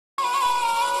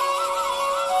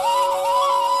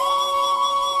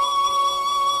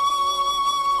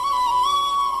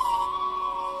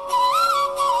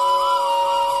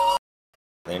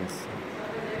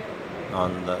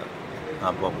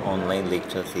half of online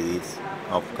lecture series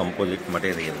of composite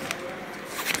material.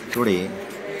 Today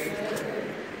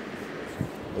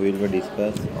we will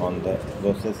discuss on the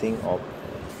processing of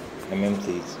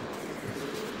MMCs.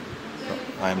 So,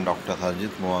 I am Dr.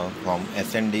 Harjit Moore from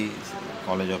SND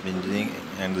College of Engineering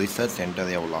and Research Center,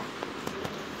 Yavla.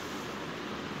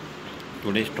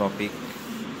 Today's topic: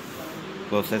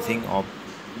 processing of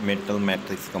metal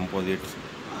matrix composites,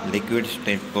 liquid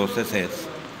state processes,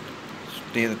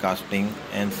 stir casting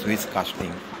and Swiss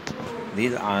casting.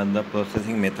 These are the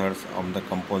processing methods of the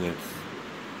composites.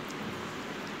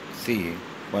 See,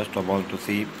 first of all, to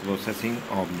see processing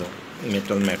of the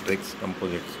metal matrix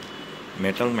composites.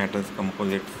 Metal matrix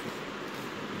composites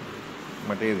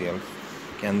materials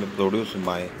can be produced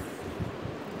by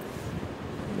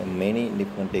the many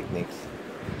different techniques.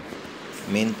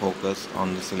 Main focus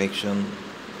on the selection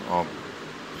of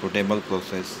suitable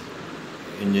process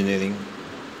engineering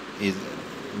is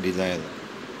desired.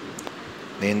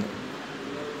 Then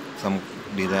some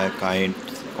desired kind,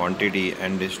 quantity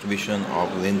and distribution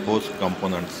of reinforced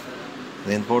components.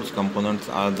 Reinforced components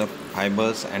are the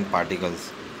fibers and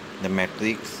particles, the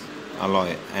matrix,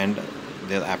 alloy and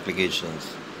their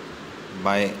applications.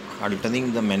 By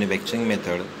altering the manufacturing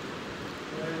method,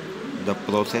 the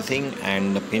processing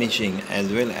and the finishing,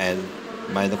 as well as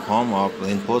by the form of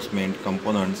reinforcement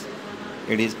components,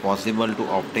 it is possible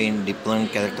to obtain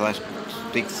different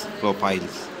characteristics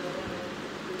profiles.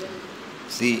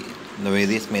 See the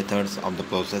various methods of the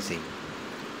processing.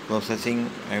 Processing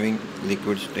having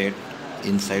liquid state,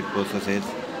 inside processes,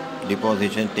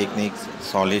 deposition techniques,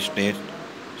 solid state,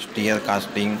 stir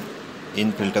casting,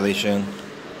 infiltration,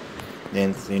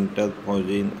 then sinter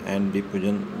forging and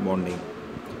diffusion bonding.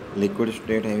 Liquid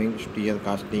state having stir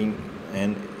casting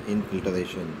and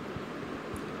infiltration,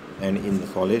 and in the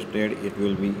solid state it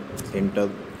will be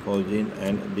sinter forging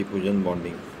and diffusion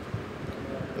bonding.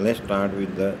 Let's start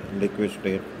with the liquid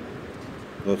state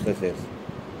processes.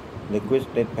 Liquid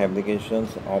state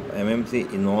fabrications of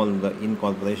MMC involve the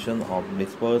incorporation of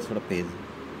dispersed phase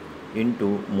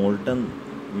into molten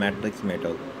matrix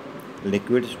metal.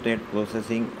 Liquid state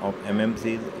processing of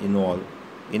MMCs involve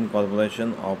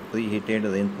incorporation of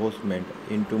preheated reinforcement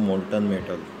into molten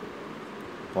metal,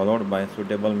 followed by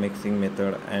suitable mixing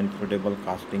method and suitable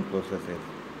casting processes.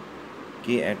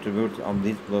 Key attributes of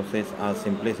this process are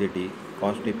simplicity,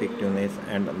 cost effectiveness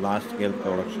and large scale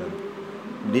production.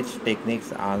 These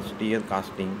techniques are stir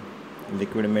casting,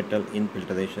 liquid metal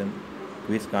infiltration,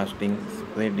 quiz casting,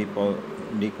 spray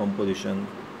decomposition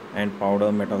and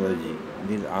powder metallurgy.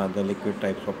 These are the liquid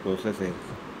types of processes.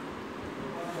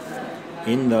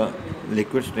 In the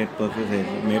liquid state processes,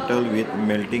 metal with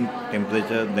melting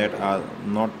temperature that are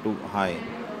not too high,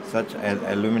 such as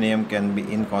aluminum, can be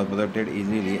incorporated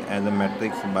easily as a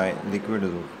matrix by liquid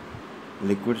route.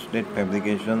 Liquid state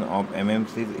fabrication of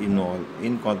MMCs involve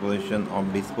incorporation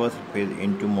of dispersed phase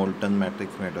into molten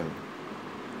matrix metal.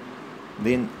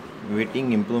 Then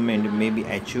wetting improvement may be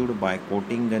achieved by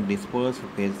coating the dispersed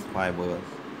phase fibers.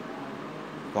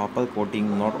 Proper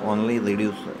coating not only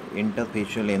reduces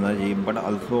interfacial energy but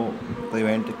also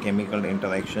prevent chemical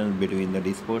interactions between the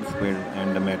dispersed phase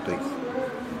and the matrix.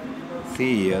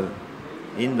 See here,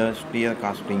 in the stir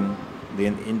casting,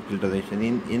 then infiltration.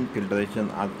 In infiltration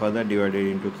are further divided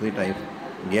into three types: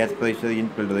 gas pressure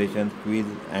infiltration, squeeze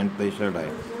and pressure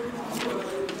dye.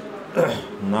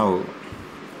 Now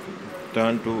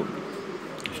turn to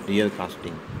stir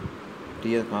casting.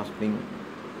 Stir casting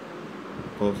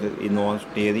process involves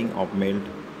stirring of melt,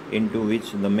 into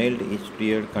which the melt is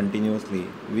stirred continuously,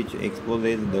 which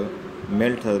exposes the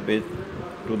melt surface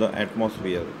to the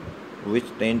atmosphere, which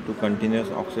tend to continuous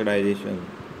oxidation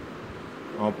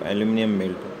of aluminum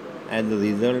melt. As a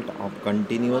result of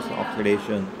continuous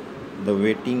oxidation, the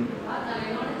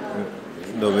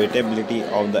wettability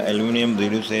of the aluminum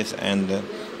reduces and the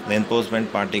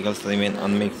reinforcement particles remain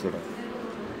unmixed.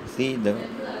 See the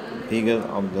figure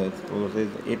of the process.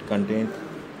 It contains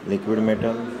liquid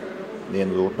metal,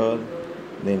 then rotor,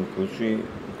 then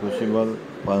crucible,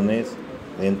 furnace,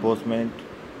 reinforcement,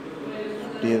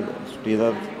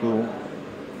 stirrer screw,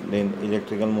 then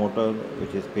electrical motor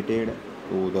which is fitted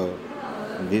to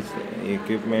this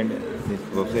equipment, this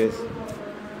process.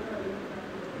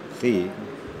 See,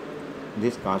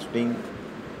 this casting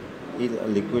is a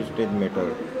liquid state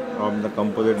method of the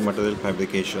composite material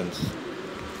fabrications,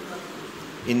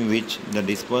 in which the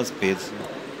dispersed phase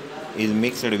is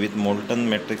mixed with molten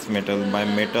matrix metal by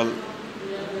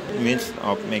means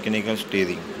of mechanical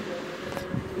stirring.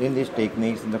 In these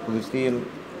techniques, the crucible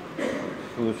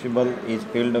is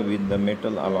filled with the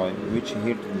metal alloy, which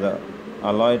heats the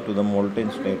alloy to the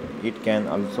molten state. It can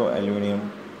also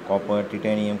aluminum, copper,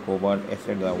 titanium, cobalt,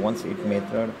 etc. Once its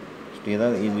method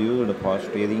stirrer is used for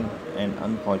stirring and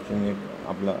unfortunately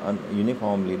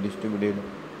uniformly distributed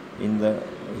in the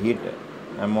heat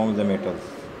among the metals.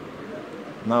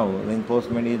 Now,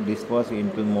 reinforcement is dispersed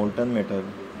into molten metal.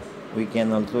 We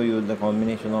can also use the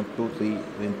combination of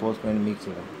 2-3 reinforcement mixed.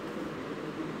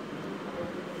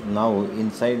 Now,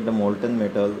 inside the molten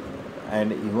metal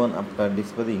and even after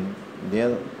dispersing,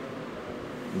 there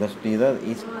the stirrer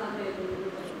is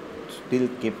still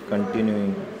kept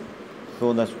continuing.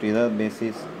 So, the stirrer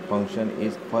basis function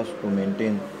is first to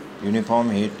maintain uniform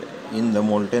heat in the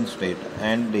molten state,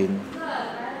 and then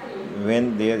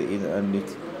when there is a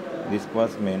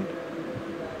disbursement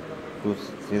to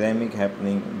ceramic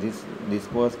happening, this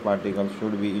dispersed particle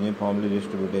should be uniformly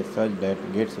distributed such that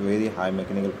gets very high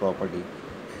mechanical property.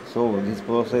 So this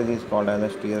process is called as a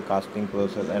stir casting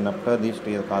process, and after this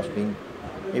stir casting,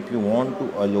 if you want to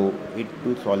allow it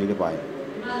to solidify,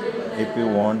 if you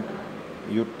want,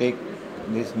 you take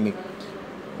this mixed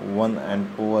one and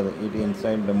pour it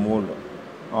inside the mold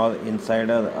or inside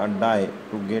a die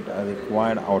to get a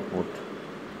required output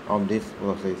of this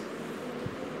process.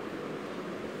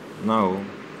 Now,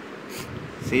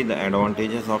 see the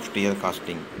advantages of stir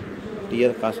casting.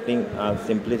 Stir casting are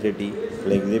simplicity,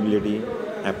 flexibility,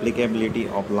 applicability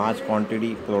of large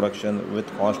quantity production with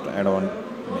cost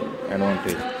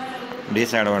advantage.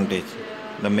 Disadvantage.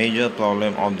 The major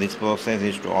problem of this process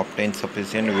is to obtain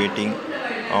sufficient weighting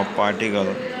of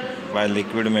particle by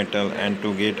liquid metal and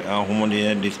to get a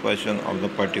homogeneous dispersion of the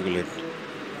particulate.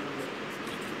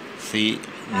 See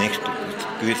next,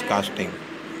 quiz casting.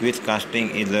 Quiz casting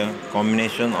is a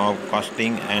combination of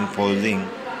casting and forging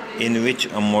in which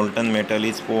a molten metal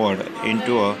is poured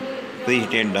into a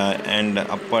preheated die and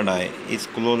the upper die is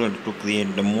closed to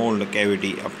create the mold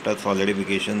cavity after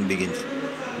solidification begins.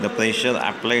 The pressure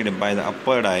applied by the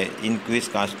upper die in quiz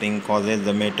casting causes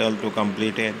the metal to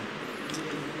completely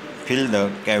fill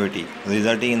the cavity,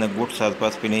 resulting in a good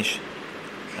surface finish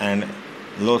and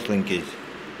low shrinkage.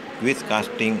 Quiz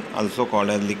casting, also called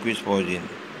as liquid forging,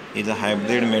 is a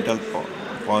hybrid metal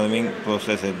forming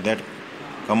process that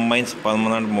combines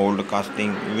permanent mold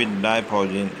casting with die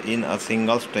forging in a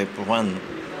single step. One,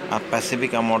 a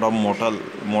specific amount of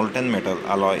molten metal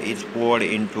alloy is poured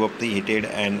into a preheated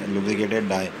and lubricated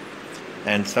die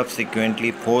and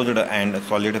subsequently forged and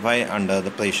solidified under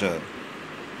the pressure.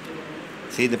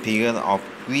 See the figure of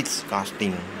quiz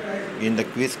casting. In the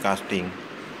quiz casting,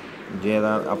 there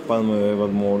are upper movable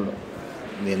mold,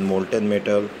 then molten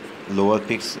metal, lower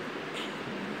fixed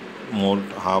mold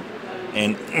half,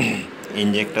 and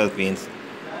injector pins.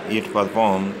 It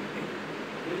performed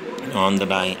on the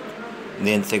die.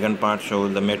 Then second part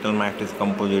shows the metal matrix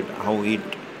composite, how it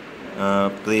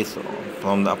plays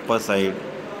from the upper side,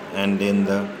 and then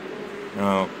the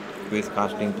quiz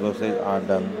casting process are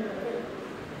done.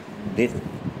 These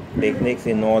techniques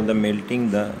involve the melting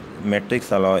the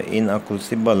matrix alloy in a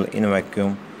crucible in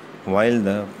vacuum, while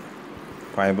the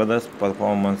fibrous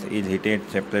performance is heated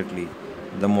separately.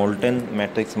 The molten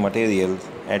matrix materials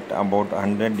at about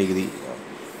 100 degrees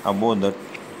above the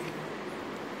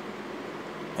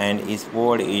and is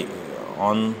poured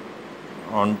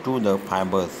onto the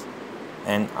fibers,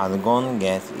 and argon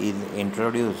gas is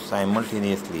introduced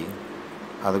simultaneously.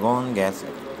 Argon gas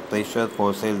pressure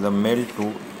forces the melt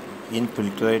to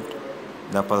infiltrate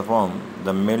the perform.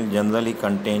 The melt generally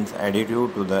contains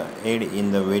additive to the aid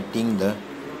in the wetting the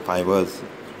fibers.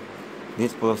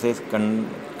 This process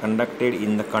conducted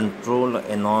in the controlled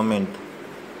environment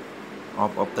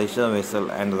of a pressure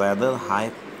vessel and rather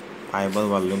high fiber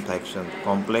volume fraction.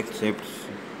 Complex shaped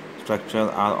structures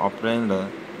are obtained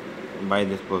by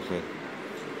this process.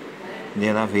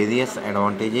 There are various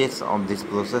advantages of these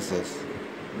processes.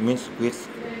 Means quiz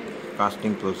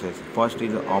casting process. First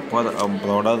is offer a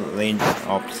broader range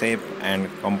of shape and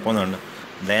component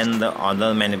than the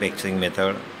other manufacturing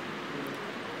method.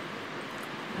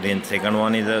 Then second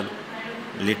one is a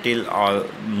little or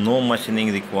no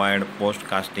machining required post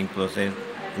casting process,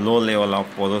 low level of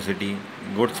porosity,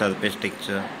 good surface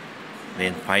texture,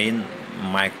 then fine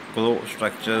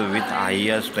microstructure with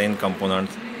higher strain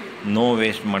components, no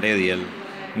waste material,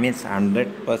 means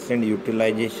 100%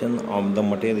 utilization of the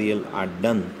material are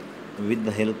done with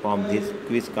the help of this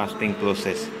quiz casting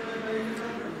process.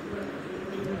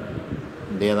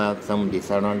 There are some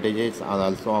disadvantages are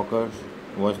also occurs.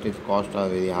 First is costs are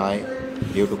very high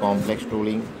due to complex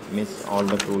tooling, means all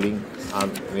the tooling are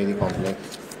very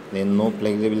complex. Then no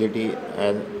flexibility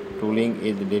as tooling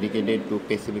is dedicated to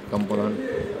specific component.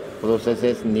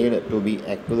 Processes need to be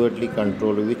accurately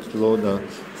controlled, which slow the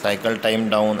cycle time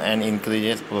down and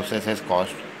increases processes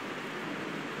cost.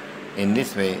 In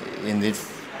this way, in this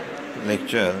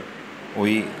lecture,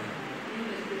 we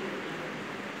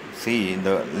see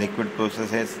the liquid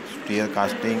processes, stir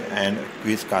casting and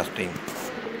quiz casting.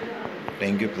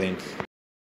 Thank you, friends.